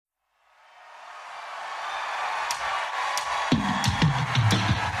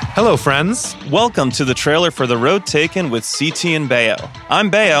Hello, friends. Welcome to the trailer for The Road Taken with CT and Bayo. I'm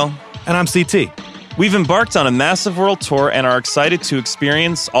Bayo. And I'm CT. We've embarked on a massive world tour and are excited to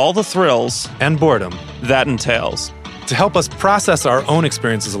experience all the thrills And boredom. that entails. To help us process our own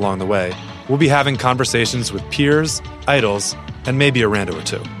experiences along the way, we'll be having conversations with peers, idols, and maybe a rando or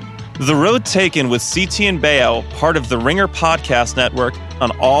two. The Road Taken with CT and Bayo, part of the Ringer Podcast Network on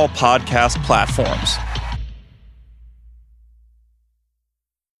all podcast platforms.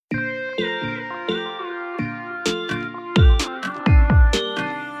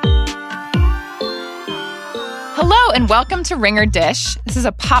 Hello and welcome to Ringer Dish. This is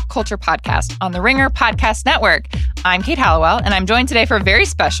a pop culture podcast on the Ringer Podcast Network. I'm Kate Hallowell, and I'm joined today for a very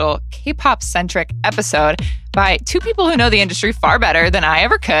special K-pop-centric episode by two people who know the industry far better than I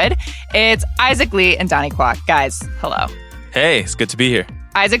ever could. It's Isaac Lee and Donnie Kwok. Guys, hello. Hey, it's good to be here.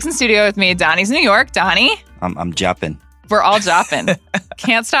 Isaac's in studio with me. Donnie's in New York. Donnie? I'm jopping. We're all jopping.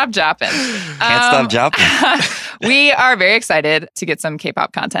 Can't stop jopping. Can't stop jopping. We are very excited to get some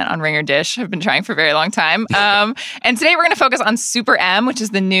K-pop content on Ringer Dish. I've been trying for a very long time. And today we're going to focus on Super M, which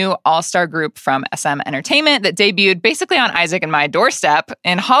is the new all-star group from SM Entertainment that debuted basically on Isaac and my doorstep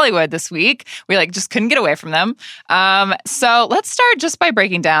in Hollywood this week. We just couldn't get away from them. So let's start just by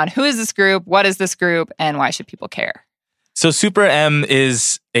breaking down who is this group, what is this group, and why should people care? So Super M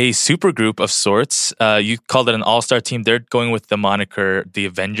is a super group of sorts. You called it an all-star team. They're going with the moniker the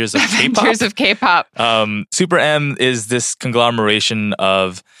Avengers of K-pop. Avengers of K-pop. Super M is this conglomeration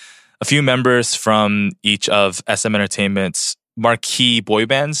of a few members from each of SM Entertainment's marquee boy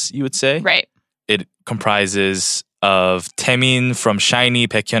bands, you would say. Right. It comprises of Taemin from SHINee,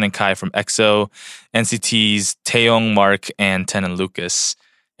 Baekhyun and Kai from EXO, NCT's Taeyong, Mark, and Ten and Lucas.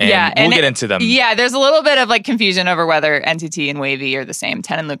 And we'll get into them. Yeah, there's a little bit of confusion over whether NCT and WayV are the same.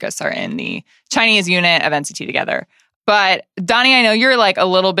 Ten and Lucas are in the Chinese unit of NCT together. But Donnie, I know you're a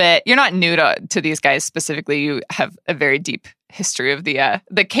little bit, you're not new to these guys specifically. You have a very deep history of the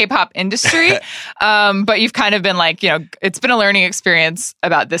K-pop industry. But you've kind of been it's been a learning experience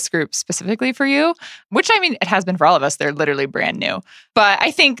about this group specifically for you, which it has been for all of us. They're literally brand new. But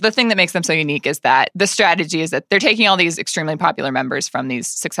I think the thing that makes them so unique is that the strategy is that they're taking all these extremely popular members from these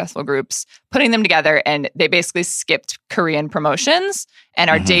successful groups, putting them together, and they basically skipped Korean promotions and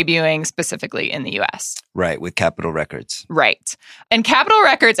are debuting specifically in the US. Right, with Capitol Records. Right. And Capitol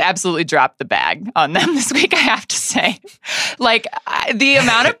Records absolutely dropped the bag on them this week, I have to say. The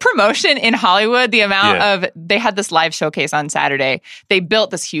amount of promotion in Hollywood, the amount of, they had this live showcase on Saturday. They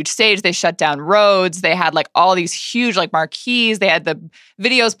built this huge stage. They shut down roads. They had all these huge marquees. They had the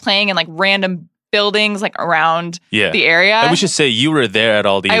videos playing in random buildings around the area. And we should say you were there at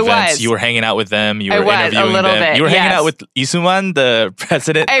all the events. You were hanging out with them. You were interviewing them. Bit, you were hanging out with Isuman, the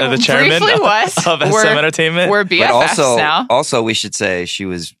president, the chairman of SM Entertainment. We're BFFs now. Also, we should say she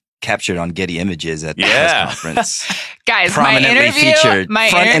was captured on Getty Images at the press conference. Guys, prominently featured,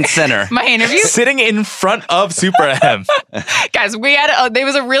 front and center. My interview, sitting in front of Super M. Guys, there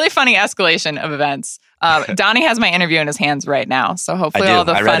was a really funny escalation of events. Donnie has my interview in his hands right now, so hopefully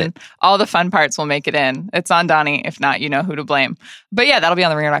all the fun parts will make it in. It's on Donnie. If not, you know who to blame. But yeah, that'll be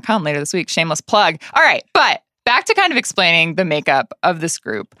on theringer.com later this week. Shameless plug. All right, but back to kind of explaining the makeup of this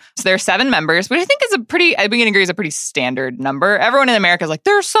group. So there are 7 members, which I think is we can agree is a pretty standard number. Everyone in America is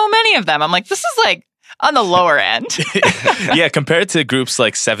there are so many of them. I'm this is on the lower end. Yeah, compared to groups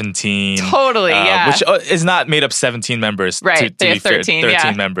like 17. Totally, yeah. Which is not made up 17 members. Right, to they be have 13, fair,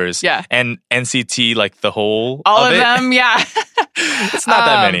 13 members. Yeah. And NCT, the whole all of it. them, yeah. It's not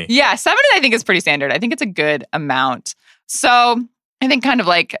that many. Yeah, 7 I think is pretty standard. I think it's a good amount. So I think kind of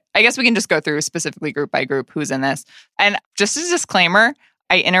I guess we can just go through specifically group by group who's in this. And just as a disclaimer,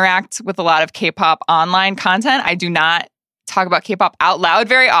 I interact with a lot of K-pop online content. I do not talk about K-pop out loud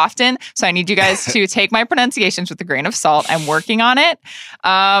very often. So I need you guys to take my pronunciations with a grain of salt. I'm working on it.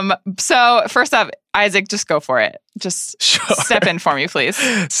 So first up, Isaac, just go for it. Just step in for me, please.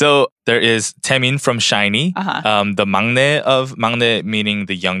 So there is Taemin from SHINee, the maknae meaning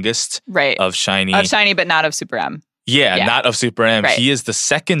the youngest of SHINee. Of SHINee, but not of Super M. Yeah, not of Super M. Right. He is the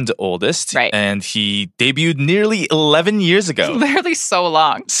second oldest, and he debuted nearly 11 years ago. Literally so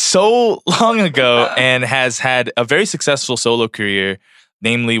long. So long ago, and has had a very successful solo career,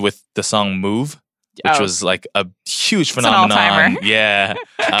 namely with the song Move, which was a huge phenomenon. It's an all-timer. Yeah.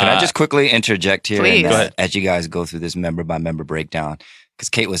 Can I just quickly interject here? Please. Go ahead. As you guys go through this member-by-member breakdown, because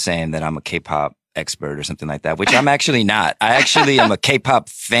Kate was saying that I'm a K-pop expert or something like that, which I'm actually not. I actually am a K-pop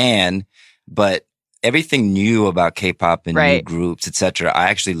fan, but everything new about K-pop and new groups, etc.,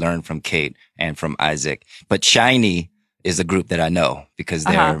 I actually learned from Kate and from Isaac. But SHINee is a group that I know because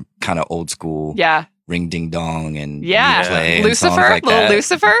they're kind of old school, Ring Ding Dong and yeah, Lucifer, like little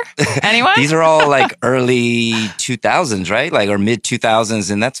Lucifer. Anyone? These are all like early 2000s, right? Like or mid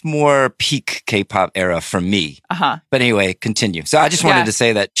 2000s, and that's more peak K-pop era for me. But anyway, continue. So I just wanted to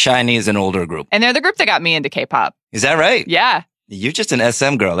say that SHINee is an older group, and they're the group that got me into K-pop. Is that right? Yeah. You're just an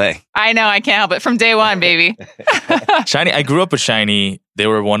SM girl, eh? I know, I can't help it. From day one, baby. SHINee, I grew up with SHINee. They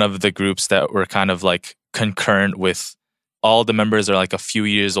were one of the groups that were kind of like concurrent with all the members are like a few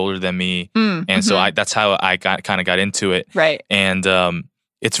years older than me. And so that's how I got into it. Right. And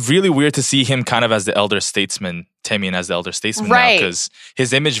it's really weird to see him kind of as the elder statesman, Taemin as the elder statesman now, because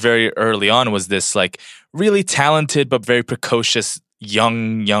his image very early on was this like really talented but very precocious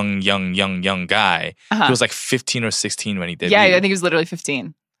young guy. He was like 15 or 16 when he debuted. Yeah, I think he was literally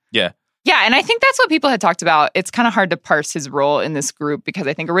 15. Yeah. Yeah, and I think that's what people had talked about. It's kind of hard to parse his role in this group because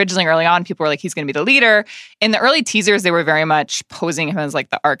I think originally early on, people were like, he's going to be the leader. In the early teasers, they were very much posing him as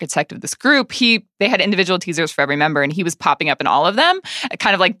like the architect of this group. They had individual teasers for every member, and he was popping up in all of them,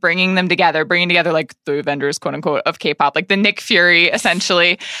 kind of like bringing together like the Avengers, quote unquote, of K-pop, like the Nick Fury,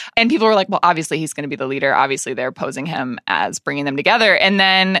 essentially. And people were like, well, obviously he's going to be the leader. Obviously they're posing him as bringing them together. And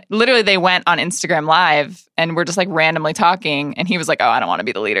then literally they went on Instagram Live and were just like randomly talking. And he was like, oh, I don't want to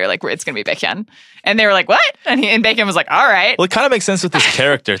be the leader. Like, it's going to be Baekhyun. And they were like, what? And Baekhyun was like, all right. Well, it kind of makes sense with his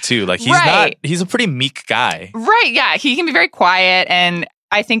character too. Like he's a pretty meek guy. Right. Yeah. He can be very quiet. And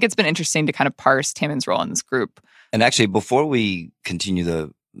I think it's been interesting to kind of parse Taemin's role in this group. And actually, before we continue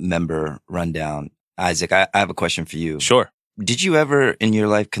the member rundown, Isaac, I have a question for you. Sure. Did you ever in your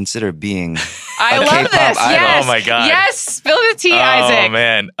life consider being I love K-pop this. idol? Yes. Oh my God. Yes. Spill the tea, Isaac. Oh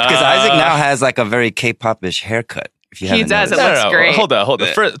man. Because Isaac now has like a very K-pop-ish haircut. If you He does. noticed. It looks great. Hold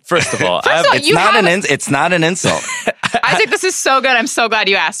on. First of all, It's not an insult. Isaac, this is so good. I'm so glad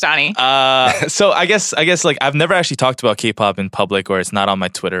you asked, Donnie. So I guess like I've never actually talked about K-pop in public, or it's not on my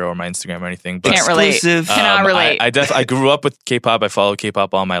Twitter or my Instagram or anything. But Can't relate. Exclusive. Cannot relate. I grew up with K-pop. I followed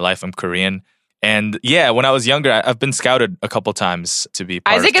K-pop all my life. I'm Korean. And yeah, when I was younger, I've been scouted a couple times to be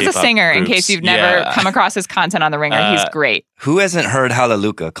part Isaac of is a K-pop singer, groups. in case you've never come across his content on The Ringer. He's great. Who hasn't heard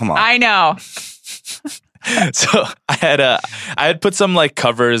Hallelujah? Come on. I know. So I had put some like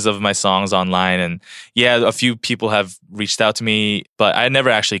covers of my songs online, and yeah, a few people have reached out to me, but I never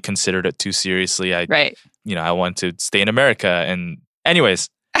actually considered it too seriously. I wanted to stay in America. And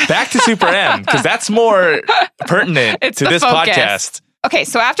anyways, back to Super M, because that's more pertinent to this focus. podcast. Okay,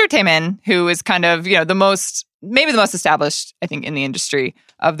 so after Taemin, who is kind of, maybe the most established, I think, in the industry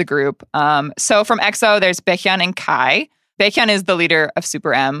of the group. So from EXO, there's Baekhyun and Kai. Baekhyun is the leader of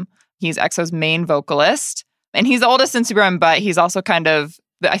Super M. He's EXO's main vocalist. And he's the oldest in Super M, but he's also kind of,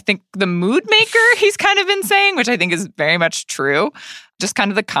 I think, the mood maker, he's kind of been saying, which I think is very much true. Just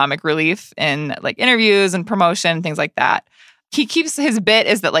kind of the comic relief in like interviews and promotion, things like that. He keeps his bit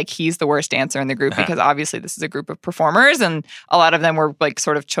is that like he's the worst dancer in the group because obviously this is a group of performers and a lot of them were like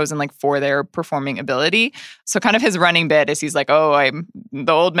sort of chosen like for their performing ability. So kind of his running bit is he's like, oh, I'm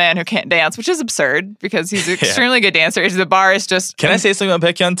the old man who can't dance, which is absurd because he's an extremely good dancer. The bar is just... Can I say something about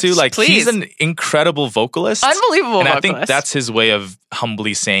Baekhyun too? Like Please. He's an incredible vocalist. Unbelievable and vocalist. I think that's his way of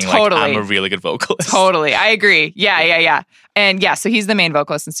humbly saying like, I'm a really good vocalist. Totally. I agree. Yeah. And yeah, so he's the main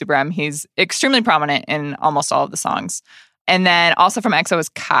vocalist in Super M. He's extremely prominent in almost all of the songs. And then also from EXO is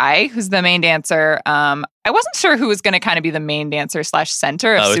Kai, who's the main dancer. I wasn't sure who was going to kind of be the main dancer /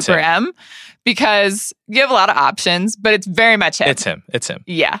 center of Super M because you have a lot of options, but it's very much him. It's him.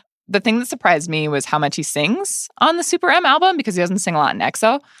 Yeah. The thing that surprised me was how much he sings on the Super M album because he doesn't sing a lot in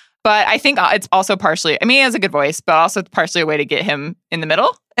EXO. But I think it's also partially, he has a good voice, but also partially a way to get him in the middle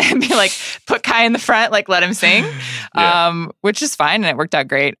and be like, put Kai in the front, like let him sing, which is fine. And it worked out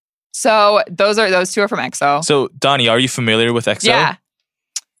great. So those two are from EXO. So Donnie, are you familiar with EXO? Yeah.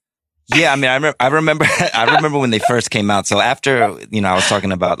 Yeah, I remember when they first came out. So after, I was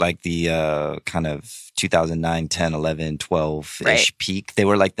talking about like the kind of 2009, 10, 11, 12-ish peak. They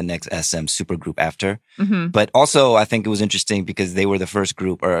were like the next SM supergroup after. Mm-hmm. But also I think it was interesting because they were the first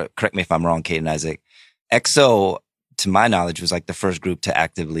group, or correct me if I'm wrong, Kate and Isaac. EXO, to my knowledge, was like the first group to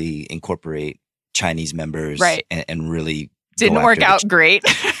actively incorporate Chinese members and really didn't work out great.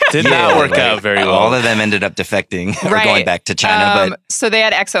 Did not work out very well. All of them ended up defecting or going back to China. So they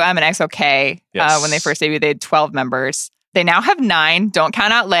had EXO-M and EXO-K when they first debuted. They had 12 members. They now have 9. Don't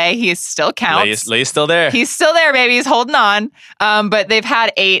count out Lay. He still counts. Lay's still there. He's still there, baby. He's holding on. But they've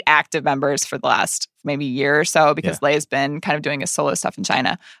had 8 active members for the last maybe year or so because Lay has been kind of doing his solo stuff in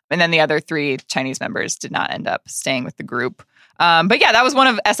China. And then the other 3 Chinese members did not end up staying with the group. But yeah, that was one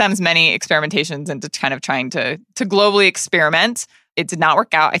of SM's many experimentations into kind of trying to globally experiment. It did not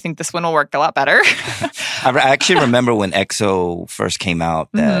work out. I think this one will work a lot better. I actually remember when EXO first came out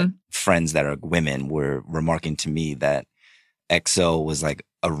that friends that are women were remarking to me that EXO was like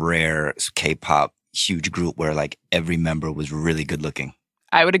a rare K-pop huge group where like every member was really good looking.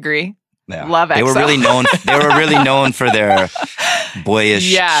 I would agree. Yeah. Love EXO. They were really known for their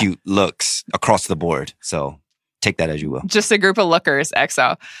boyish, cute looks across the board. So take that as you will. Just a group of lookers,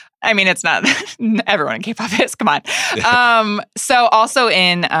 EXO. I mean, it's not everyone in K-pop is. Come on. So also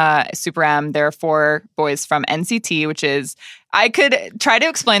in Super M, there are 4 boys from NCT, which is, I could try to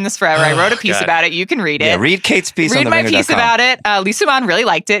explain this forever. I wrote a piece about it. You can read it. Yeah, read Kate's piece on the Read my piece about it. Lee Soo-man really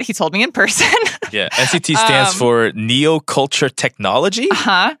liked it. He told me in person. Yeah, NCT stands for Neo Culture Technology.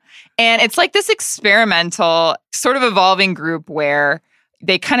 Uh-huh. And it's like this experimental, sort of evolving group where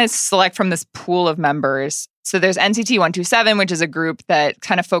they kind of select from this pool of members. So there's NCT 127, which is a group that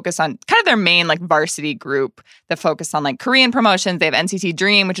kind of focus on kind of their main like varsity group that focus on like Korean promotions. They have NCT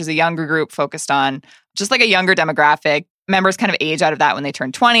Dream, which is a younger group focused on just like a younger demographic. Members kind of age out of that when they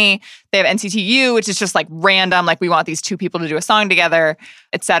turn 20. They have NCT U, which is just like random, like we want these 2 people to do a song together,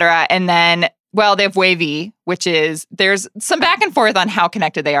 etc. And then, well, they have WayV, which is, there's some back and forth on how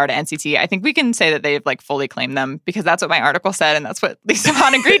connected they are to NCT. I think we can say that they've like fully claimed them because that's what my article said and that's what Lee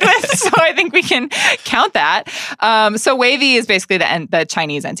Soo-man agreed with. So I think we can count that. So WayV is basically the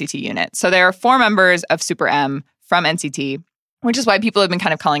Chinese NCT unit. So there are 4 members of Super M from NCT, which is why people have been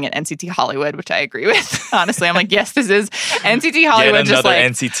kind of calling it NCT Hollywood, which I agree with. Honestly, I'm like, yes, this is NCT Hollywood. Yet another just like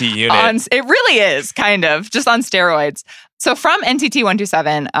NCT unit. It really is, kind of, just on steroids. So from NCT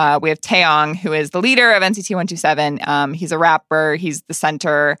 127, we have Taeyong, who is the leader of NCT 127. He's a rapper. He's the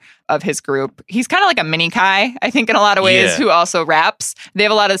center of his group. He's kind of like a mini Kai, I think, in a lot of ways, who also raps. They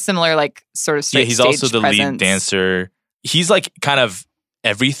have a lot of similar, like, sort of straight he's stage also the presence. lead dancer. He's like kind of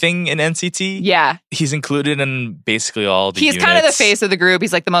everything in NCT. Yeah. He's included in basically all the He's units. kind of the face of the group.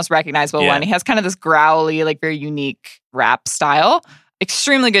 He's like the most recognizable one. He has kind of this growly, like very unique rap style.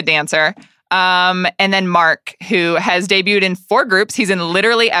 Extremely good dancer. And then Mark, who has debuted in 4 groups. He's in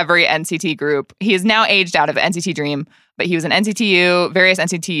literally every NCT group. He is now aged out of NCT Dream, but he was in NCTU, various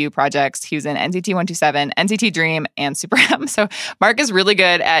NCTU projects. He was in NCT 127, NCT Dream, and Super M. So Mark is really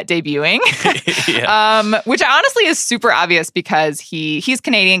good at debuting, which honestly is super obvious because he's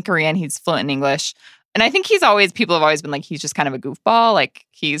Canadian, Korean. He's fluent in English. And I think people have always been like, he's just kind of a goofball. Like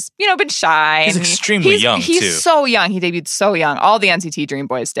he's, been shy. He's extremely young too. He's so young. He debuted so young. All the NCT Dream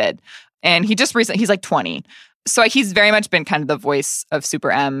boys did. And he just recently, he's like 20. So he's very much been kind of the voice of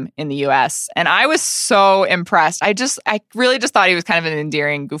Super M in the US. And I was so impressed. I really just thought he was kind of an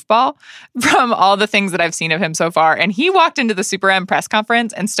endearing goofball from all the things that I've seen of him so far. And he walked into the Super M press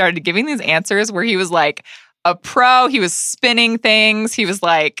conference and started giving these answers where he was like a pro. He was spinning things. He was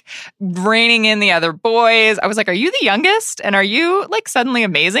like reining in the other boys. I was like, are you the youngest? And are you like suddenly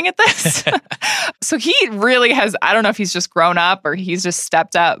amazing at this? So he really has, I don't know if he's just grown up or he's just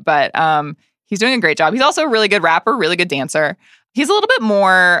stepped up, but he's doing a great job. He's also a really good rapper, really good dancer. He's a little bit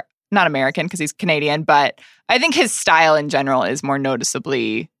more, not American because he's Canadian, but I think his style in general is more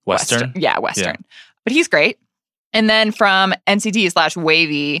noticeably Western. Yeah, Western. Yeah. But he's great. And then from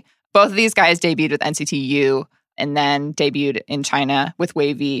NCT/WayV, both of these guys debuted with NCT U and then debuted in China with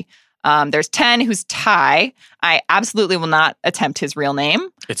WayV. There's 10, who's Thai. I absolutely will not attempt his real name.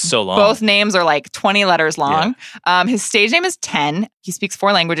 It's so long. Both names are like 20 letters long. Yeah. His stage name is 10. He speaks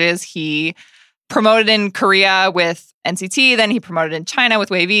 4 languages. He promoted in Korea with NCT. Then he promoted in China with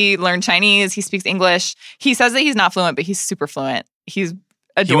WayV, learned Chinese. He speaks English. He says that he's not fluent, but he's super fluent. He's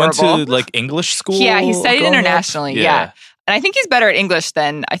adorable. He went to like English school? Yeah, he studied internationally. Yeah. And I think he's better at English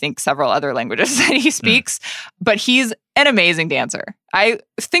than I think several other languages that he speaks. But he's an amazing dancer. I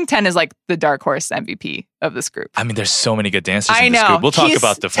think 10 is like the dark horse MVP of this group. I mean, there's so many good dancers in this group. We'll talk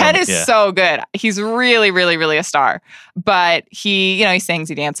about the 10 is so good. He's really, really, really a star. But he sings,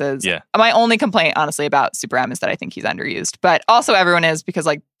 he dances. Yeah. My only complaint, honestly, about Super M is that I think he's underused. But also everyone is because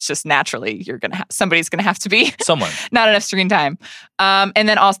like just naturally somebody's going to have to be. Someone. Not enough screen time. And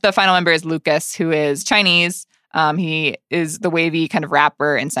then also the final member is Lucas, who is Chinese. He is the WayV kind of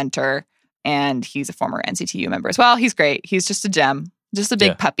rapper and center, and he's a former NCTU member as well. He's great. He's just a gem, just a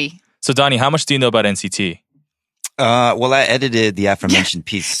big puppy. So, Donnie, how much do you know about NCT? Well, I edited the aforementioned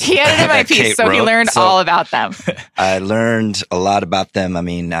piece. He edited my piece, so he learned all about them. I learned a lot about them. I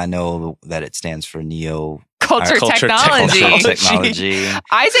mean, I know that it stands for Neo Culture Technology.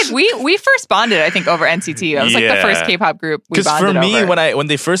 Isaac, we first bonded, I think, over NCT. That was like the first K-pop group we bonded over. Because for me, when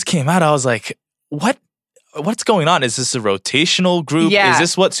they first came out, I was like, what's going on? Is this a rotational group? Yeah. Is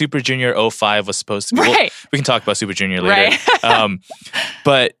this what Super Junior 05 was supposed to be? Right. Well, we can talk about Super Junior later. Right.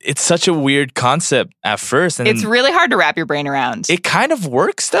 But it's such a weird concept at first. And it's really hard to wrap your brain around. It kind of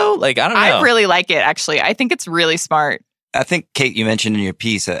works though. Like, I don't know. I really like it, actually. I think it's really smart. I think, Kate, you mentioned in your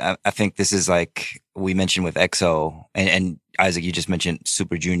piece, I think this is like we mentioned with EXO, and Isaac, you just mentioned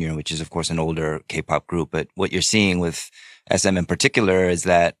Super Junior, which is, of course, an older K-pop group. But what you're seeing with SM in particular is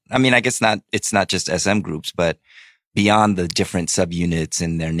that, I mean, I guess it's not just SM groups, but beyond the different subunits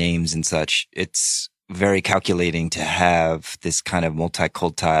and their names and such, it's very calculating to have this kind of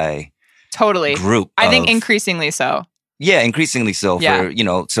multi-culti totally group. I think increasingly so. Yeah, increasingly so. Yeah. For, you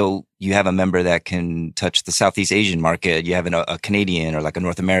know, so you have a member that can touch the Southeast Asian market. You have a Canadian or like a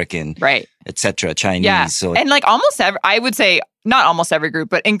North American, right, etc., Chinese. Yeah. So and like I would say not almost every group,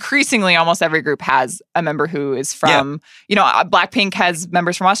 but increasingly almost every group has a member who is from, you know, Blackpink has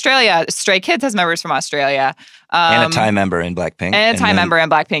members from Australia. Stray Kids has members from Australia. And a Thai member in Blackpink. And a Thai member in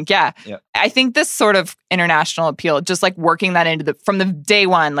Blackpink, yeah. I think this sort of international appeal, just like working that into from the day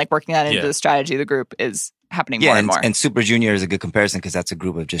one, like working that into the strategy of the group is happening more and more. And Super Junior is a good comparison because that's a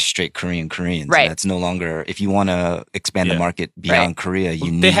group of just straight Koreans. Right. That's no longer, if you want to expand the market beyond Korea,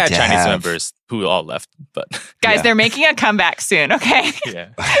 you need to have... They had Chinese members who all left, but... Guys, they're making a comeback soon, okay?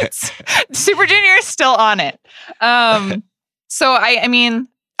 Yeah. Super Junior is still on it. So, I mean,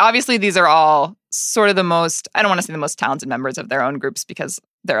 obviously these are all sort of the most, I don't want to say the most talented members of their own groups because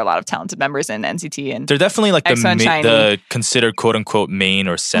there are a lot of talented members in NCT and they're definitely like the considered quote unquote main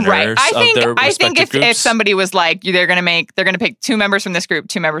or centers right. of their respective I think groups. If somebody was like they're going to pick 2 members from this group,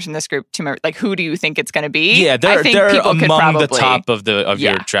 2 members from this group, 2 members, like who do you think it's going to be? Yeah, they're among the top of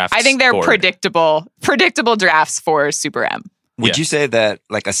your draft. I think they're board. predictable drafts for Super M. Would you say that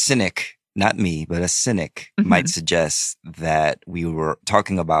like a cynic, not me, but a cynic might suggest that we were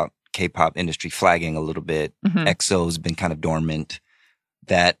talking about K-pop industry flagging a little bit. EXO's been kind of dormant.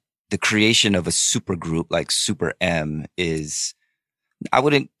 That the creation of a super group like Super M is, I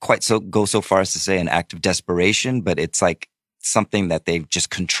wouldn't quite go so far as to say an act of desperation, but it's like something that they've just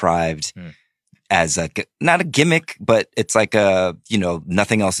contrived as not a gimmick, but it's like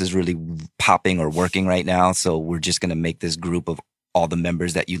nothing else is really popping or working right now. So we're just going to make this group of all the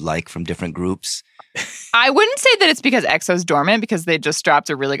members that you like from different groups. I wouldn't say that it's because EXO's dormant because they just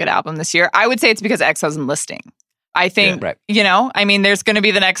dropped a really good album this year. I would say it's because EXO's enlisting. I think, I mean, there's going to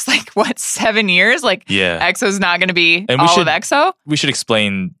be the next, 7 years? EXO's not going to be of EXO. We should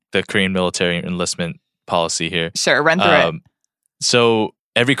explain the Korean military enlistment policy here. Sure, run through it. So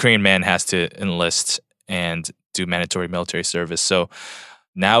every Korean man has to enlist and do mandatory military service. So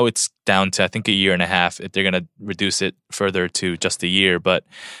now it's down to, I think, 1.5 years. If they're going to reduce it further to just 1 year. But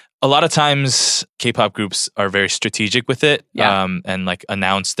a lot of times K-pop groups are very strategic with it and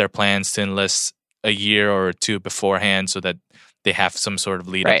announce their plans to enlist 1 year or 2 beforehand so that they have some sort of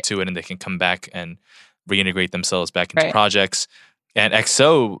lead up to it and they can come back and reintegrate themselves back into projects. And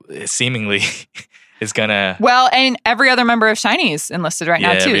EXO seemingly is gonna... Well, and every other member of SHINee is enlisted right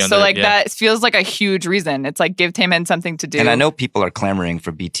now too. So that feels like a huge reason. It's like give Taemin something to do. And I know people are clamoring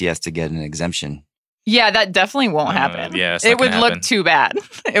for BTS to get an exemption. Yeah, that definitely won't happen. It would look too bad.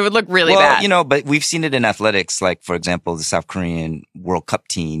 It would look really bad. But we've seen it in athletics. Like, for example, the South Korean World Cup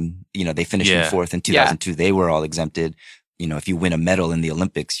team, they finished in 4th in 2002. They were all exempted. If you win a medal in the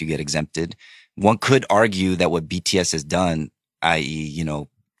Olympics, you get exempted. One could argue that what BTS has done, i.e.,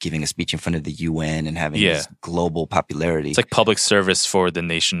 giving a speech in front of the UN and having this global popularity. It's like public service for the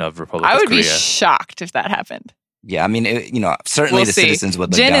nation of Republic of Korea. I would be shocked if that happened. Yeah, I mean, certainly the citizens would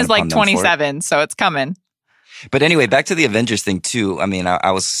look Jin down is like upon them 27, so it's coming. But anyway, back to the Avengers thing too. I mean,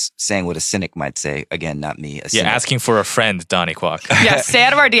 I was saying what a cynic might say. Again, not me. Asking for a friend, Donnie Kwok. Yeah, stay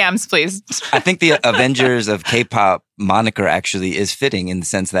out of our DMs, please. I think the Avengers of K-pop moniker actually is fitting in the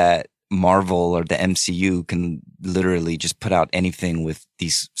sense that Marvel or the MCU can literally just put out anything with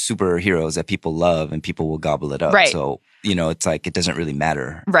these superheroes that people love and people will gobble it up. Right. So, it's like it doesn't really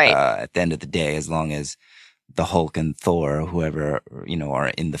matter at the end of the day as long as the Hulk and Thor or whoever, are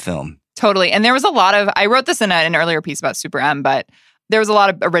in the film. Totally. And there was a lot of, I wrote this in an earlier piece about Super M, but there was a lot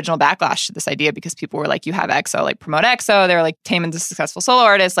of original backlash to this idea because people were like, you have EXO, promote EXO. They were like, Taemin's a successful solo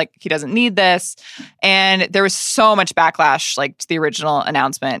artist. He doesn't need this. And there was so much backlash, to the original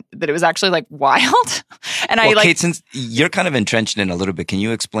announcement that it was actually wild. And Kate, since you're kind of entrenched in a little bit, can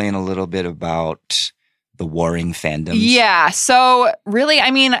you explain a little bit about the warring fandoms? Yeah. So really, I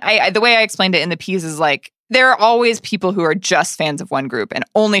mean, the way I explained it in the piece is there are always people who are just fans of one group and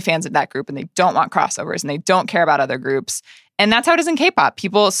only fans of that group, and they don't want crossovers and they don't care about other groups. And that's how it is in K-pop.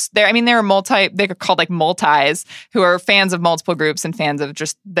 They're called multis who are fans of multiple groups and fans of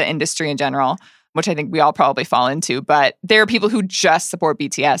just the industry in general. which I think we all probably fall into. But there are people who just support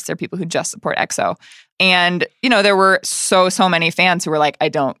BTS. There are people who just support EXO. And, there were so many fans who were like, I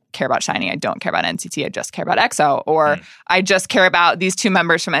don't care about SHINee. I don't care about NCT. I just care about EXO. Or I just care about these 2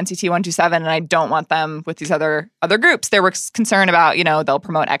 members from NCT 127 and I don't want them with these other groups. There was concern about, they'll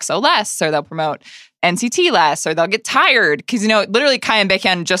promote EXO less or they'll promote NCT less or they'll get tired. Because, literally Kai and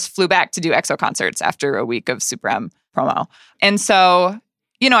Baekhyun just flew back to do EXO concerts after a week of Super M promo. And so,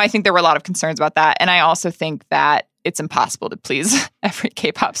 I think there were a lot of concerns about that. And I also think that it's impossible to please every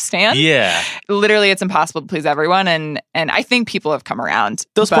K-pop stan. Yeah. Literally, it's impossible to please everyone. And I think people have come around.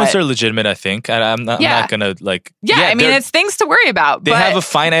 Those points are legitimate, I think. I'm not going to it's things to worry about. They have a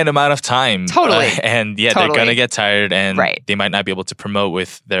finite amount of time. Totally. They're going to get tired and they might not be able to promote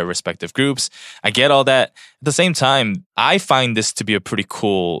with their respective groups. I get all that. At the same time, I find this to be a pretty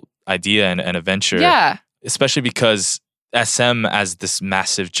cool idea and a venture. Yeah. Especially because SM, as this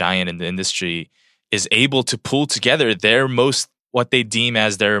massive giant in the industry, is able to pull together what they deem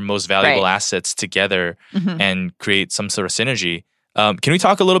as their most valuable assets together and create some sort of synergy. Can we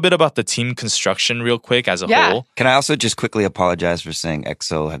talk a little bit about the team construction real quick as a whole? Can I also just quickly apologize for saying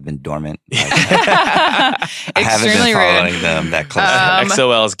EXO have been dormant? I haven't been following them that closely.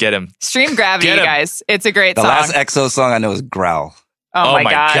 XOLs, get him. Stream Gravity, guys. It's a great song. The last EXO song I know is Growl. Oh my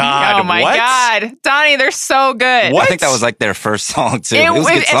God. Oh my God. Donnie, they're so good. What? I think that was like their first song too. It was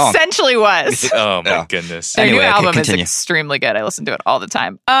a good song. Essentially was. Oh my goodness. Their new album is extremely good. I listen to it all the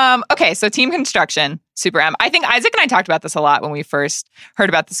time. Okay, so team construction, Super M. I think Isaac and I talked about this a lot when we first heard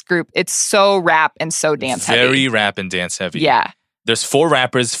about this group. It's so rap and so dance heavy. Very rap and dance heavy. Yeah. There's 4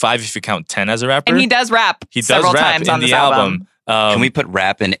 rappers, 5 if you count 10 as a rapper. And he does rap several times on this album. Can we put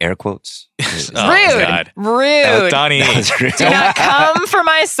rap in air quotes? Rude. Donnie. Do not come for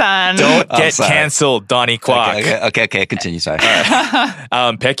my son. Don't get canceled, Donnie Kwok. Okay, continue, sorry.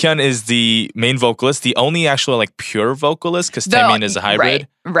 Baekhyun is the main vocalist, the only actual pure vocalist, because Taemin is a hybrid.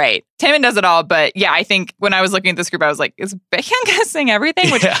 Right. Taemin does it all, but yeah, I think when I was looking at this group, I was like, is Baekhyun gonna sing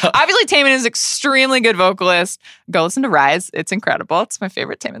everything? Which obviously Taemin is an extremely good vocalist. Go listen to Rise. It's incredible. It's my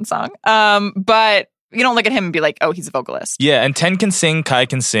favorite Taemin song. But you don't look at him and be like, oh, he's a vocalist. Yeah, and Ten can sing, Kai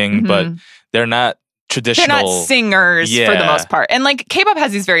can sing, but they're not traditional. They're not singers for the most part. And K-pop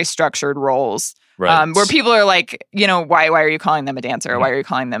has these very structured roles. Right. Where people are like, why are you calling them a dancer? Or why are you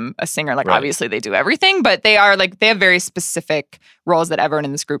calling them a singer? Obviously they do everything, but they are they have very specific roles that everyone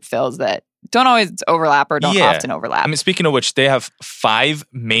in this group fills that don't always overlap or don't often overlap. I mean, speaking of which, they have 5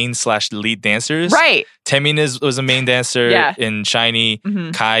 main/lead dancers. Right. Taemin was a main dancer in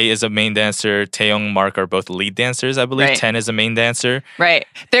SHINee. Kai is a main dancer. Taeyong, Mark are both lead dancers, I believe. Ten is a main dancer. Right.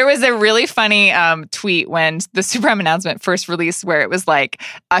 There was a really funny tweet when the Super M announcement first released where it was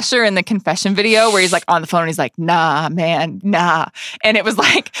Usher in the confession video where he's on the phone and he's like, nah, man, nah. And it was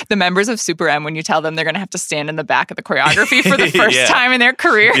the members of Super M when you tell them they're going to have to stand in the back of the choreography for the first time in their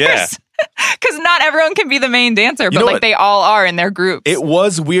careers. Yeah. Because not everyone can be the main dancer, but they all are in their groups. It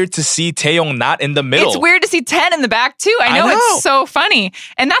was weird to see Taeyong not in the middle. It's weird to see Ten in the back too. I know. It's so funny.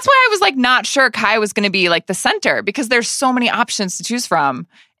 And that's why I was not sure Kai was going to be the center because there's so many options to choose from.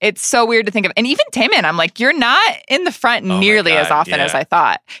 It's so weird to think of. And even Taemin, I'm you're not in the front nearly as often as I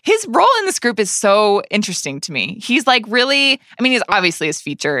thought. His role in this group is so interesting to me. He's really, he's obviously is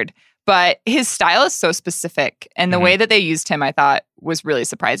featured, but his style is so specific. And the way that they used him, I thought was really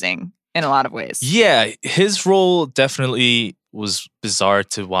surprising in a lot of ways. Yeah, his role definitely was bizarre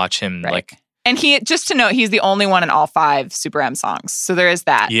to watch him and he, just to note, he's the only one in all 5 Super M songs. So there is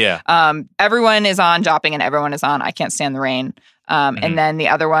that. Yeah. Everyone is on Jopping and everyone is on I Can't Stand the Rain. And then the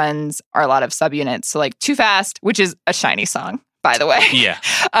other ones are a lot of subunits. So Too Fast, which is a SHINee song, by the way. Yeah.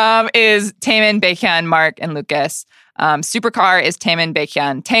 Is Taemin, Baekhyun, Mark, and Lucas. Supercar is Taemin,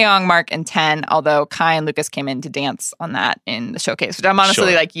 Baekhyun, Taeyong, Mark, and Ten, although Kai and Lucas came in to dance on that in the showcase, which I'm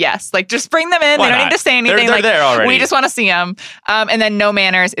honestly yes. Just bring them in. Why they don't not? need to say anything. They're there already. We just want to see them. And then No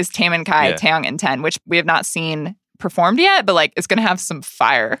Manners is Taemin, Kai, Taeyong, and Ten, which we have not seen performed yet, but it's going to have some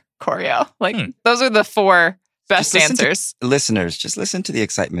fire choreo. Those are the 4 best dancers. Listeners, just listen to the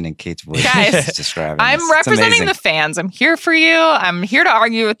excitement in Kate's voice. Guys, describing I'm representing the fans. I'm here for you. I'm here to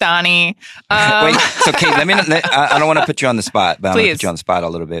argue with Donnie. Wait, so Kate, I don't want to put you on the spot, but I'm going to put you on the spot a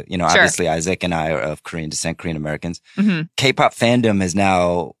little bit. Obviously Isaac and I are of Korean descent, Korean Americans. K-pop fandom has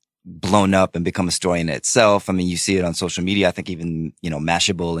now blown up and become a story in itself. You see it on social media. I think even,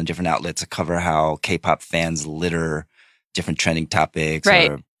 Mashable and different outlets cover how K-pop fans litter different trending topics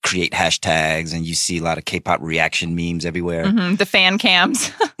or create hashtags, and you see a lot of K-pop reaction memes everywhere. The fan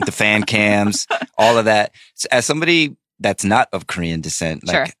cams. All of that. So as somebody that's not of Korean descent,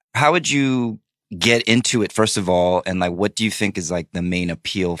 how would you get into it, first of all? And what do you think is the main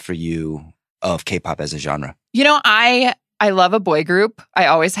appeal for you of K-pop as a genre? You know, I love a boy group. I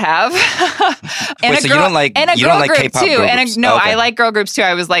always have. And Wait, so you don't like K-pop too. girl And groups? no, Okay. I like girl groups too.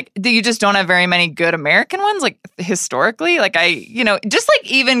 I was like, you just don't have very many good American ones, like historically. Like just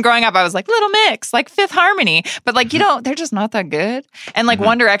like even growing up, I was like Little Mix, like Fifth Harmony, but like they're just not that good. And like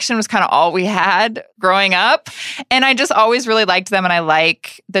One Direction was kind of all we had growing up, and I just always really liked them, and I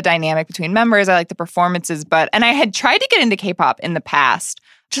like the dynamic between members. I like the performances, and I had tried to get into K-pop in the past.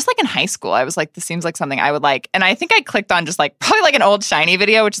 Just like in high school, I was like, this seems like something I would like. And I think I clicked on just like probably like an old SHINee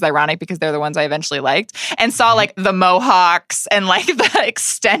video, which is ironic because they're the ones I eventually liked, and saw like the mohawks and like the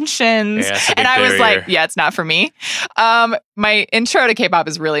extensions. Yeah, and I was like, yeah, it's not for me. My intro to K-pop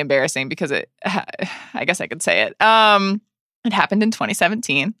is really embarrassing because I guess I could say it. It happened in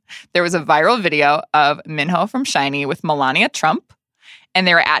 2017. There was a viral video of Minho from SHINee with Melania Trump, and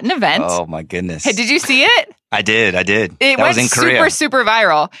they were at an event. Oh my goodness. Hey, did you see it? I did. It that went was in Korea. super, super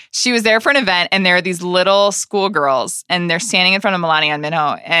viral. She was there for an event, and there are these little schoolgirls, and they're standing in front of Melania and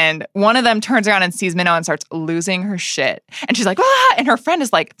Minho, and one of them turns around and sees Minho and starts losing her shit. And she's like, ah! And her friend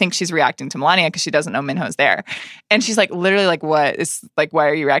is like, thinks she's reacting to Melania because she doesn't know Minho's there. And she's like, literally like, what is, like, why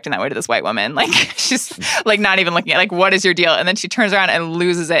are you reacting that way to this white woman? Like, she's like not even looking at, like, what is your deal? And then she turns around and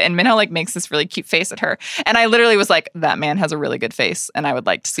loses it, and Minho like makes this really cute face at her. And I literally was like, that man has a really good face, and I would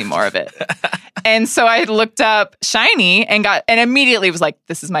like to see more of it. And so I looked up SHINee and immediately was like,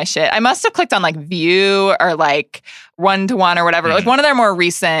 this is my shit. I must have clicked on like View or like 1-to-1 or whatever, like one of their more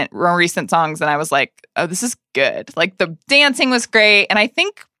recent songs. And I was like, oh, this is good. Like the dancing was great. And I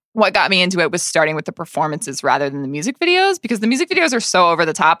think what got me into it was starting with the performances rather than the music videos, because the music videos are so over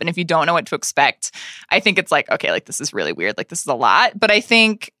the top. And if you don't know what to expect, I think it's like, okay, like this is really weird. Like this is a lot. But I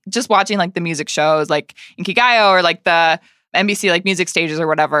think just watching like the music shows like Inkigayo or like the NBC like music stages or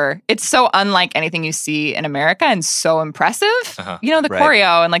whatever, it's so unlike anything you see in America and so impressive. You know, the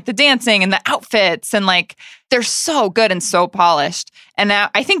choreo and like the dancing and the outfits, and like they're so good and so polished. And now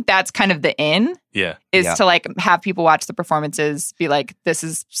I think that's kind of the to like have people watch the performances, be like, this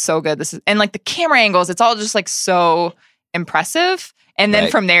is so good. And like the camera angles, it's all just like so impressive. And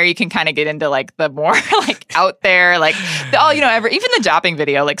then from there, you can kind of get into like the more like out there, like even the Jopping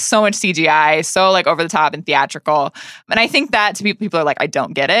video, like so much CGI, so like over the top and theatrical. And I think that to people are like, I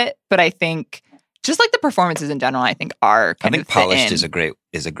don't get it, but I think just like the performances in general, I think are kind of polished is a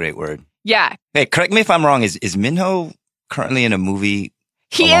great word. Yeah. Hey, correct me if I'm wrong. Is Minho currently in a movie?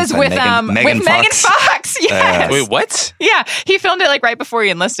 He is with Megan Fox. Yes. Wait, what? Yeah, he filmed it like right before he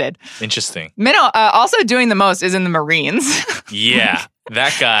enlisted. Interesting. Minho also doing the most is in the Marines. Yeah,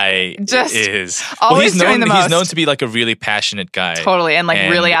 that guy just is always doing the most. He's known to be like a really passionate guy. Totally, and like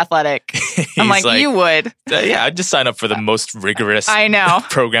really athletic. I'm like, you would. Yeah, I'd just sign up for the most rigorous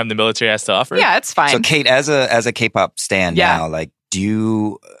program the military has to offer. Yeah, it's fine. So Kate, as a K-pop stan now, like, do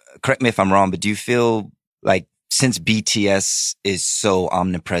you, correct me if I'm wrong, but do you feel like since BTS is so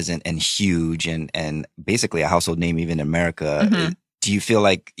omnipresent and huge and basically a household name even in America, do you feel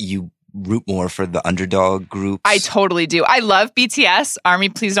like you root more for the underdog groups? I totally do. I love BTS. Army,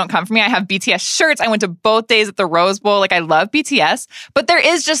 please don't come for me. I have BTS shirts. I went to both days at the Rose Bowl. Like, I love BTS. But there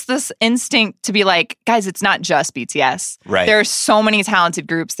is just this instinct to be like, guys, it's not just BTS. Right. There are so many talented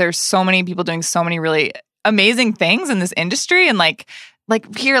groups. There's so many people doing so many really amazing things in this industry. And like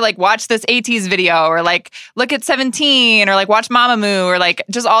here, like watch this ATEEZ video, or like look at 17, or like watch Mamamoo, or like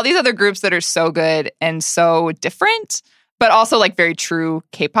just all these other groups that are so good and so different, but also like very true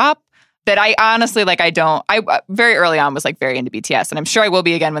K-pop. That I honestly, like, I very early on was like very into BTS, and I'm sure I will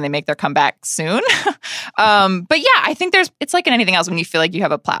be again when they make their comeback soon. But yeah, I think it's like in anything else, when you feel like you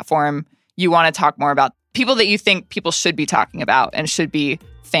have a platform, you want to talk more about people that you think people should be talking about and should be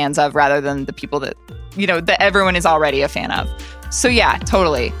fans of, rather than the people that, that everyone is already a fan of. So yeah,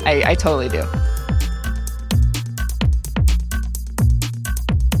 totally. I totally do.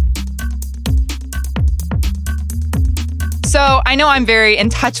 So I know I'm very in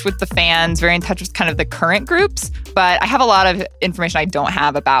touch with the fans, very in touch with kind of the current groups, but I have a lot of information I don't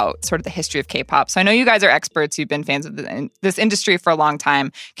have about sort of the history of K-pop. So I know you guys are experts who've been fans of this industry for a long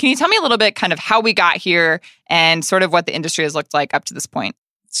time. Can you tell me a little bit kind of how we got here and sort of what the industry has looked like up to this point?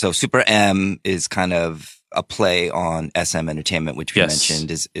 So Super M is kind of a play on SM Entertainment, which we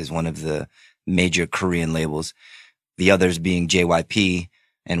mentioned is one of the major Korean labels. The others being JYP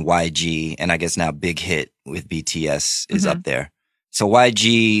and YG, and I guess now Big Hit with BTS is up there. So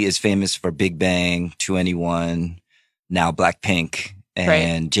YG is famous for Big Bang, 2NE1, now Blackpink,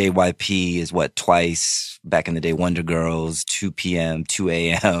 and JYP is Twice, back in the day, Wonder Girls, 2PM,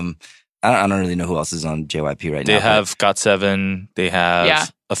 2AM. I don't really know who else is on JYP right now. They have GOT7, they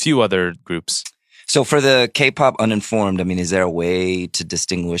have a few other groups. So for the K-pop uninformed, I mean, is there a way to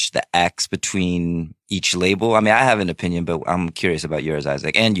distinguish the acts between each label? I mean, I have an opinion, but I'm curious about yours,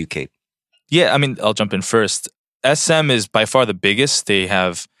 Isaac, and you, Kate. Yeah, I mean, I'll jump in first. SM is by far the biggest. They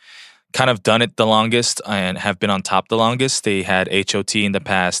have kind of done it the longest and have been on top the longest. They had HOT in the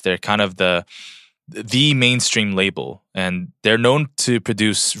past. They're kind of the mainstream label, and they're known to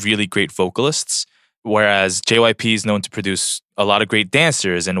produce really great vocalists, whereas JYP is known to produce a lot of great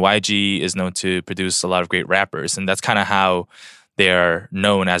dancers, and YG is known to produce a lot of great rappers. And that's kind of how they are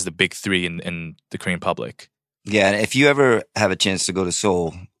known as the big three in the Korean public. Yeah, and if you ever have a chance to go to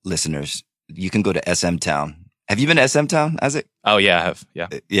Seoul, listeners, you can go to SM Town. Have you been to SM Town, Isaac? Oh yeah, I have. Yeah,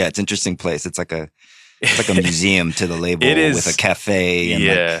 yeah, it's an interesting place. It's like a museum to the label. It is. With a cafe and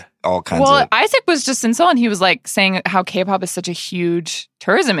like all kinds well, of. Isaac was just in Seoul and he was like saying how K-pop is such a huge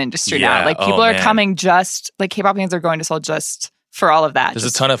tourism industry now. Yeah. Like people are coming like K-pop fans are going to Seoul just for all of that. There's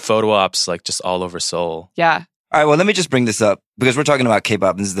a ton of photo ops like just all over Seoul. Yeah. All right, well, let me just bring this up because we're talking about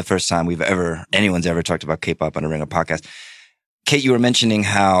K-pop. This is the first time anyone's ever talked about K-pop on a Ringer podcast. Kate, you were mentioning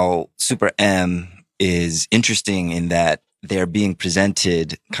how Super M is interesting in that they're being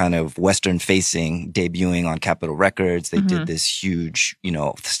presented kind of Western facing, debuting on Capitol Records. They did this huge,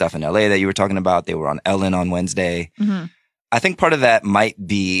 stuff in LA that you were talking about. They were on Ellen on Wednesday. Mm-hmm. I think part of that might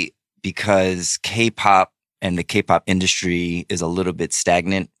be because K-pop and the K-pop industry is a little bit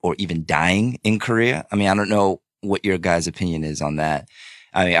stagnant or even dying in Korea. I mean, I don't know what your guys' opinion is on that.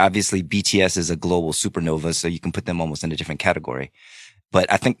 I mean, obviously BTS is a global supernova, so you can put them almost in a different category.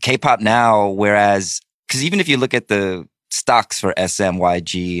 But I think K-pop now, because even if you look at the stocks for SM,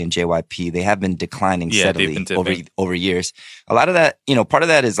 YG, and JYP, they have been declining steadily over years. A lot of that, part of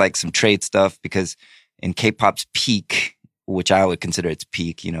that is like some trade stuff because in K-pop's peak, which I would consider its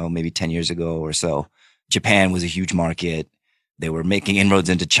peak, maybe 10 years ago or so, Japan was a huge market. They were making inroads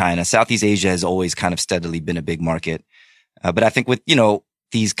into China. Southeast Asia has always kind of steadily been a big market. But I think with,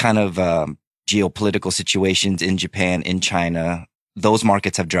 these kind of geopolitical situations in Japan, in China, those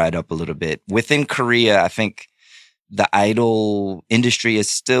markets have dried up a little bit. Within Korea, I think the idol industry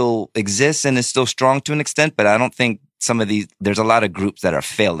still exists and is still strong to an extent, but I don't think there's a lot of groups that are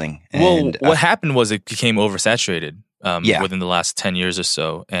failing. Well, what happened was it became oversaturated within the last 10 years or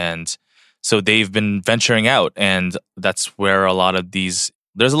so. And so they've been venturing out, and that's where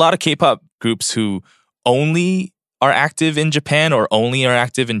there's a lot of K-pop groups who only are active in Japan or only are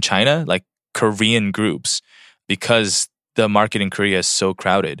active in China, like Korean groups, because the market in Korea is so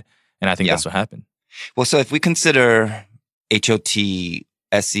crowded. And I think that's what happened. Well, so if we consider HOT,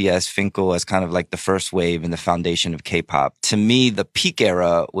 SES, Finkel as kind of like the first wave and the foundation of K-pop, to me, the peak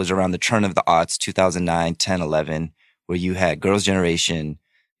era was around the turn of the aughts, 2009, 10, 11, where you had Girls' Generation,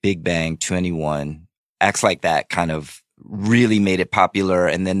 Big Bang, 2NE1, acts like that kind of really made it popular.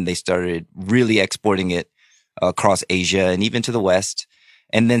 And then they started really exporting it across Asia and even to the West.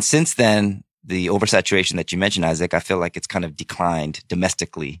 And then since then, the oversaturation that you mentioned, Isaac, I feel like it's kind of declined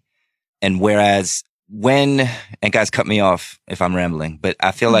domestically. And whereas and guys, cut me off if I'm rambling, but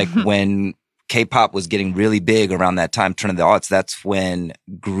I feel like when K-pop was getting really big around that time, turn of the aughts, that's when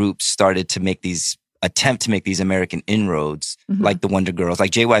groups started to attempt to make these American inroads, like the Wonder Girls,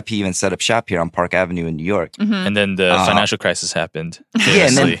 like JYP even set up shop here on Park Avenue in New York. And then the financial crisis happened. Yeah,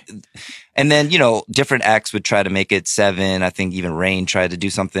 and then different acts would try to make it. Seven, I think even Rain tried to do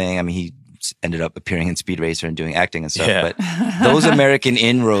something. I mean, he ended up appearing in Speed Racer and doing acting and stuff. Yeah. But those American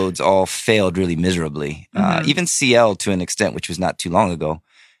inroads all failed really miserably. Even CL to an extent, which was not too long ago.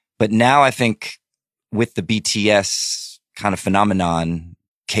 But now I think with the BTS kind of phenomenon,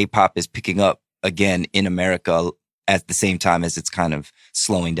 K-pop is picking up again in America at the same time as it's kind of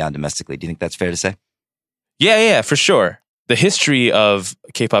slowing down domestically. Do you think that's fair to say? Yeah, for sure. The history of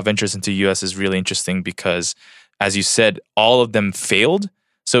K-pop ventures into US is really interesting because, as you said, all of them failed.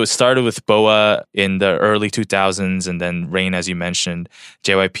 So it started with BoA in the early 2000s, and then Rain, as you mentioned,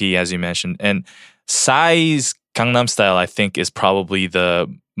 JYP, as you mentioned. And Psy's Gangnam Style, I think, is probably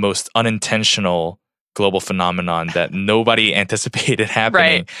the most unintentional global phenomenon that nobody anticipated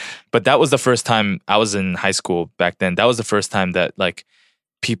happening. Right. But that was the first time I was in high school back then. That was the first time that like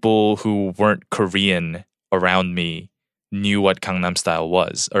people who weren't Korean around me knew what Gangnam Style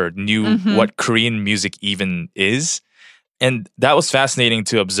was or knew what Korean music even is. And that was fascinating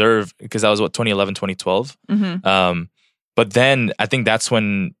to observe because that was 2011, 2012. But then I think that's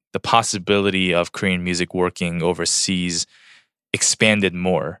when the possibility of Korean music working overseas expanded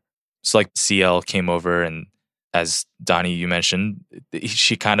more. So like CL came over, and as Donnie, you mentioned,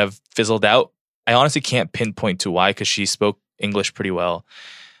 she kind of fizzled out. I honestly can't pinpoint to why, because she spoke English pretty well.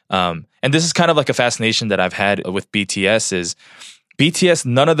 And this is kind of like a fascination that I've had with BTS is BTS,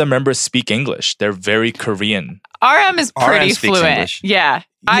 none of the members speak English. They're very Korean. RM is pretty fluent. English. Yeah.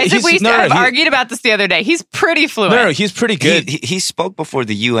 I've argued about this the other day. He's pretty fluent. No, he's pretty good. He spoke before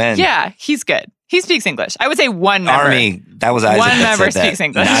the UN. Yeah, he's good. He speaks English. I would say one member. Army, that was Isaac one that member said speaks that,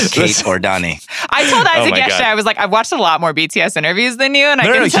 English. not Kate or Donnie. I told Isaac my yesterday, God. I was like, I've watched a lot more BTS interviews than you, and I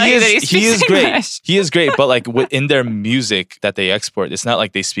can tell you that he speaks great. English. He is great, but like in their music that they export, it's not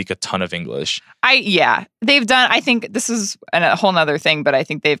like they speak a ton of English. They've done, I think this is a whole nother thing, but I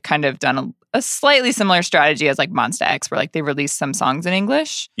think they've kind of done a slightly similar strategy as like Monsta X, where like they release some songs in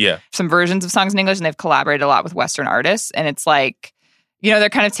English. Yeah. Some versions of songs in English, and they've collaborated a lot with Western artists. And it's like, they're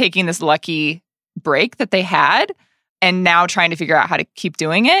kind of taking this lucky break that they had and now trying to figure out how to keep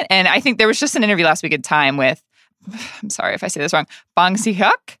doing it. And I think there was just an interview last week at Time with, I'm sorry if I say this wrong, Bang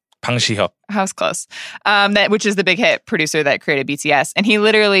Si-hyuk. Bang Si-hyuk. I was close. Which is the big hit producer that created BTS. And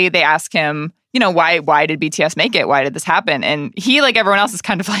they ask him, why did BTS make it? Why did this happen? And he, like everyone else, is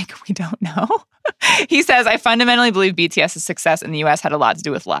kind of like, we don't know. He says, I fundamentally believe BTS's success in the US had a lot to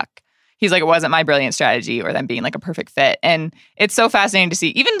do with luck. He's like, it wasn't my brilliant strategy or them being like a perfect fit. And it's so fascinating to see,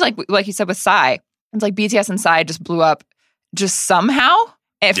 even like you said with Psy, it's like BTS and Psy just blew up just somehow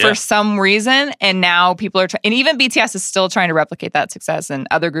for some reason. And now people are and even BTS is still trying to replicate that success, and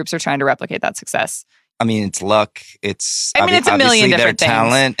other groups are trying to replicate that success. I mean, it's luck. It's a million different things.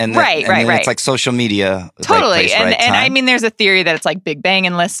 Talent, and right. It's like social media. Totally, right place, and I mean, there's a theory that it's like Big Bang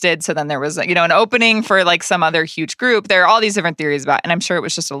enlisted. So then there was an opening for like some other huge group. There are all these different theories about, and I'm sure it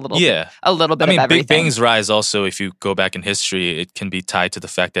was just a little bit of everything. Big Bang's rise also, if you go back in history, it can be tied to the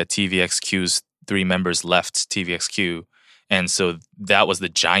fact that TVXQ's 3 members left TVXQ, and so that was the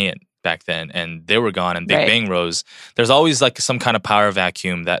giant back then, and they were gone, and Big Bang rose. There's always like some kind of power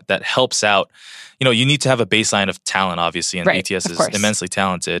vacuum that helps out. You need to have a baseline of talent, obviously, and BTS is immensely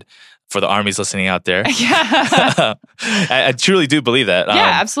talented. For the armies listening out there, I truly do believe that.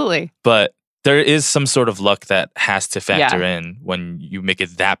 Yeah, absolutely. But there is some sort of luck that has to factor in when you make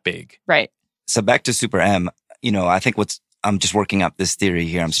it that big. Right. So back to Super M, I think I'm just working up this theory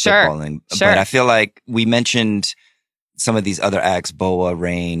here. I'm spitballing. Sure. But I feel like we mentioned some of these other acts, BoA,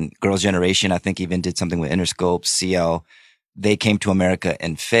 Rain, Girls' Generation, I think even did something with Interscope, CL. They came to America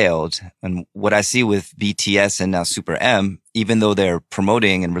and failed. And what I see with BTS and now Super M, even though they're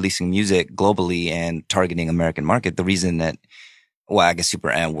promoting and releasing music globally and targeting American market, the reason that, I guess Super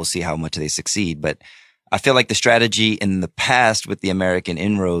M, we'll see how much they succeed. But I feel like the strategy in the past with the American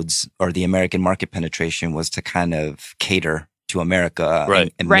inroads or the American market penetration was to kind of cater to America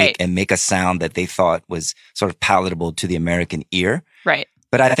and make a sound that they thought was sort of palatable to the American ear. Right.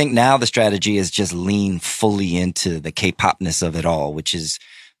 But I think now the strategy is just lean fully into the K-popness of it all, which is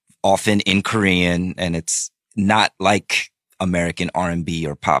often in Korean, and it's not like American R&B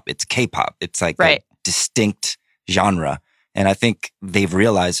or pop. It's K-pop. It's like a distinct genre. And I think they've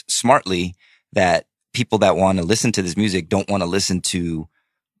realized smartly that people that want to listen to this music don't want to listen to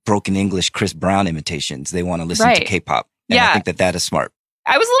broken English Chris Brown imitations. They want to listen to K-pop. And I think that is smart.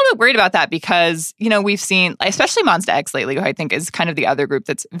 I was a little bit worried about that because, we've seen, especially Monsta X lately, who I think is kind of the other group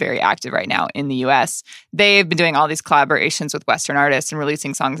that's very active right now in the US. They've been doing all these collaborations with Western artists and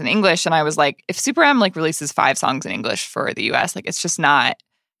releasing songs in English. And I was like, if Super M releases 5 songs in English for the US, it's just not,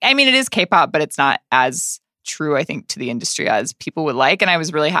 it is K-pop, but it's not as true, I think, to the industry as people would like. And I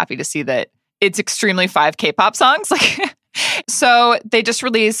was really happy to see that it's extremely 5 K-pop songs. So they just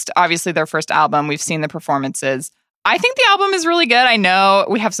released, obviously, their first album. We've seen the performances. I think the album is really good. I know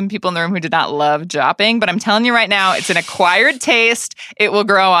we have some people in the room who did not love Jopping, but I'm telling you right now, it's an acquired taste. It will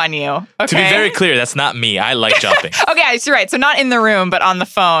grow on you. Okay? To be very clear, that's not me. I like Jopping. Okay, you're right. So not in the room, but on the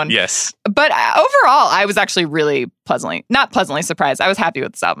phone. Yes. But overall, I was actually really not pleasantly surprised. I was happy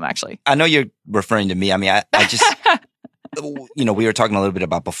with this album, actually. I know you're referring to me. I mean, I just, we were talking a little bit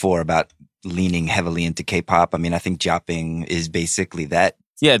about leaning heavily into K-pop. I mean, I think Jopping is basically that.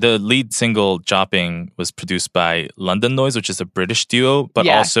 Yeah, the lead single Jopping was produced by London Noise, which is a British duo, but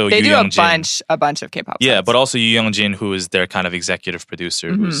also they Yu do Young-jin. a bunch of K-pop. Yeah, songs. but also Yu Young-jin, who is their kind of executive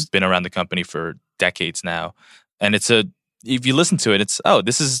producer, who's been around the company for decades now. And if you listen to it,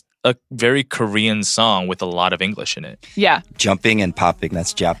 this is a very Korean song with a lot of English in it. Yeah. Jumping and popping,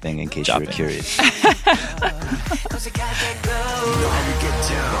 that's Jopping, in case you were curious.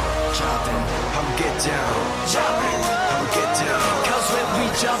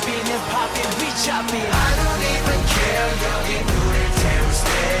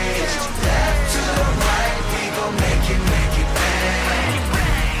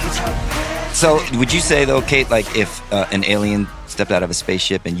 So would you say though, Kate, if an alien stepped out of a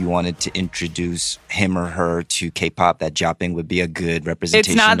spaceship and you wanted to introduce him or her to K-pop, that Jopping would be a good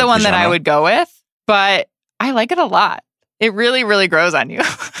representation? It's not the one that I would go with, but I like it a lot. It really, really grows on you.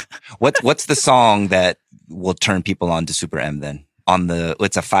 What's the song that will turn people on to Super M then?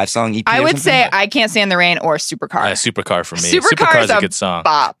 It's a 5-song EP. I would say I Can't Stand the Rain or Supercar. Supercar for me. Supercar is a good song.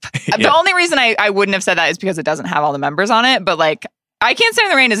 Bop. The only reason I wouldn't have said that is because it doesn't have all the members on it. But like, I Can't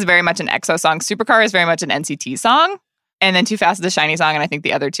Stand the Rain is very much an EXO song. Supercar is very much an NCT song. And then Too Fast is a SHINee song. And I think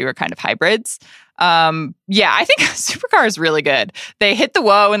the other two are kind of hybrids. I think Supercar is really good. They hit the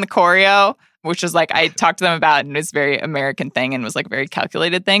whoa in the choreo, which is like I talked to them about, and it's a very American thing and was like a very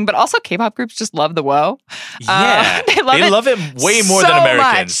calculated thing. But also K-pop groups just love the whoa. Yeah, they love it way more than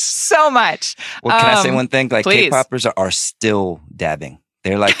Americans. So much. Well, can I say one thing? Like please. K-popers are still dabbing.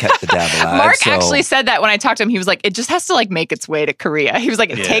 They're like kept the dab alive. Mark actually said that when I talked to him. He was like, it just has to like make its way to Korea. He was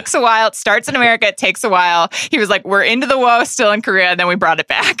like, it takes a while. It starts in America. It takes a while. He was like, we're into the whoa still in Korea. And then we brought it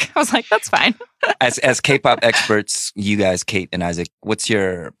back. I was like, that's fine. As K-pop experts, you guys, Kate and Isaac, what's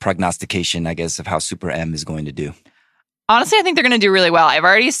your prognostication, I guess, of how Super M is going to do? Honestly, I think they're going to do really well. I've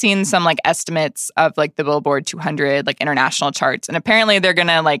already seen some like estimates of like the Billboard 200 like international charts. And apparently they're going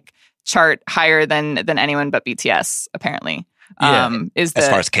to like chart higher than anyone but BTS, apparently. As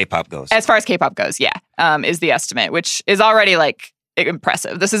far as K-pop goes. As far as K-pop goes, is the estimate, which is already like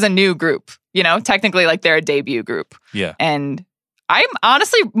impressive. This is a new group, technically like they're a debut group. Yeah. And I'm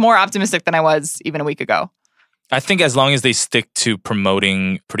honestly more optimistic than I was even a week ago. I think as long as they stick to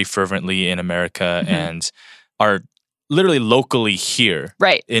promoting pretty fervently in America and are literally locally here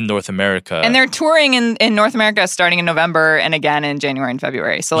in North America. And they're touring in North America starting in November and again in January and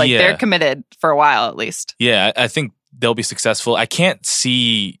February. So like they're committed for a while at least. Yeah, I think they'll be successful. I can't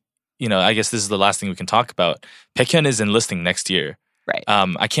see, I guess this is the last thing we can talk about. Baekhyun is enlisting next year. Right.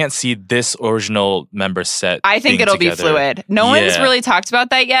 I can't see this original member set. I think it'll be fluid. No one's really talked about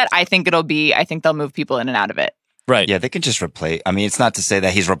that yet. I think they'll move people in and out of it. Right. Yeah, they can just replace. I mean, it's not to say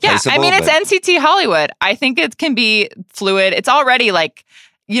that he's replaceable. Yeah, I mean, it's NCT Hollywood. I think it can be fluid. It's already like,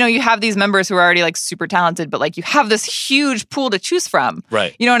 you have these members who are already like super talented, but like you have this huge pool to choose from.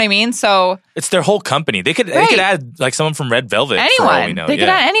 Right. You know what I mean? So it's their whole company. They could add like someone from Red Velvet. Anyone. For all we know. They could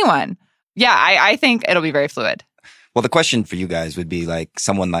add anyone. Yeah, I think it'll be very fluid. Well, the question for you guys would be like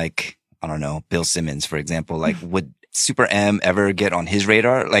someone like, I don't know, Bill Simmons, for example. Like, would Super M ever get on his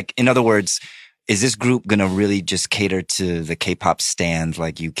radar? Like, in other words, is this group going to really just cater to the K-pop stands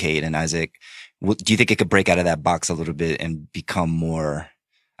like you, Kate and Isaac? Do you think it could break out of that box a little bit and become more,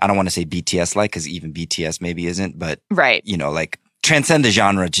 I don't want to say BTS-like, because even BTS maybe isn't, but, like transcend the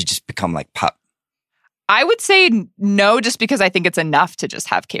genre to just become like pop? I would say no, just because I think it's enough to just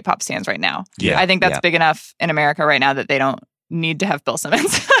have K-pop stands right now. Yeah, I think that's big enough in America right now that they don't need to have Bill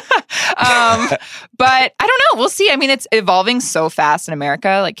Simmons. But I don't know. We'll see. I mean, it's evolving so fast in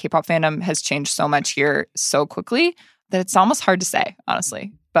America. Like K-pop fandom has changed so much here so quickly that it's almost hard to say,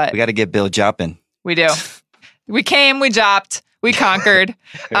 honestly. But we got to get Bill jopping. We do. We came, we jopped, we conquered.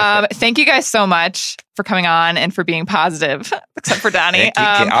 Thank you guys so much for coming on and for being positive, except for Donnie.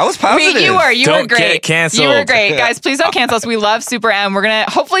 I was positive. You were Don't great. Get canceled. You were great. Guys, please don't cancel us. We love Super M. We're going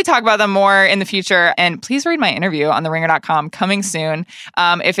to hopefully talk about them more in the future. And please read my interview on theringer.com coming soon.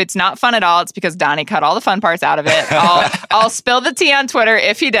 If it's not fun at all, it's because Donnie cut all the fun parts out of it. I'll spill the tea on Twitter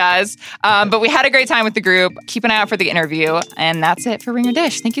if he does. But we had a great time with the group. Keep an eye out for the interview. And that's it for Ringer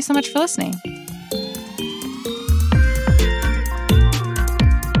Dish. Thank you so much for listening.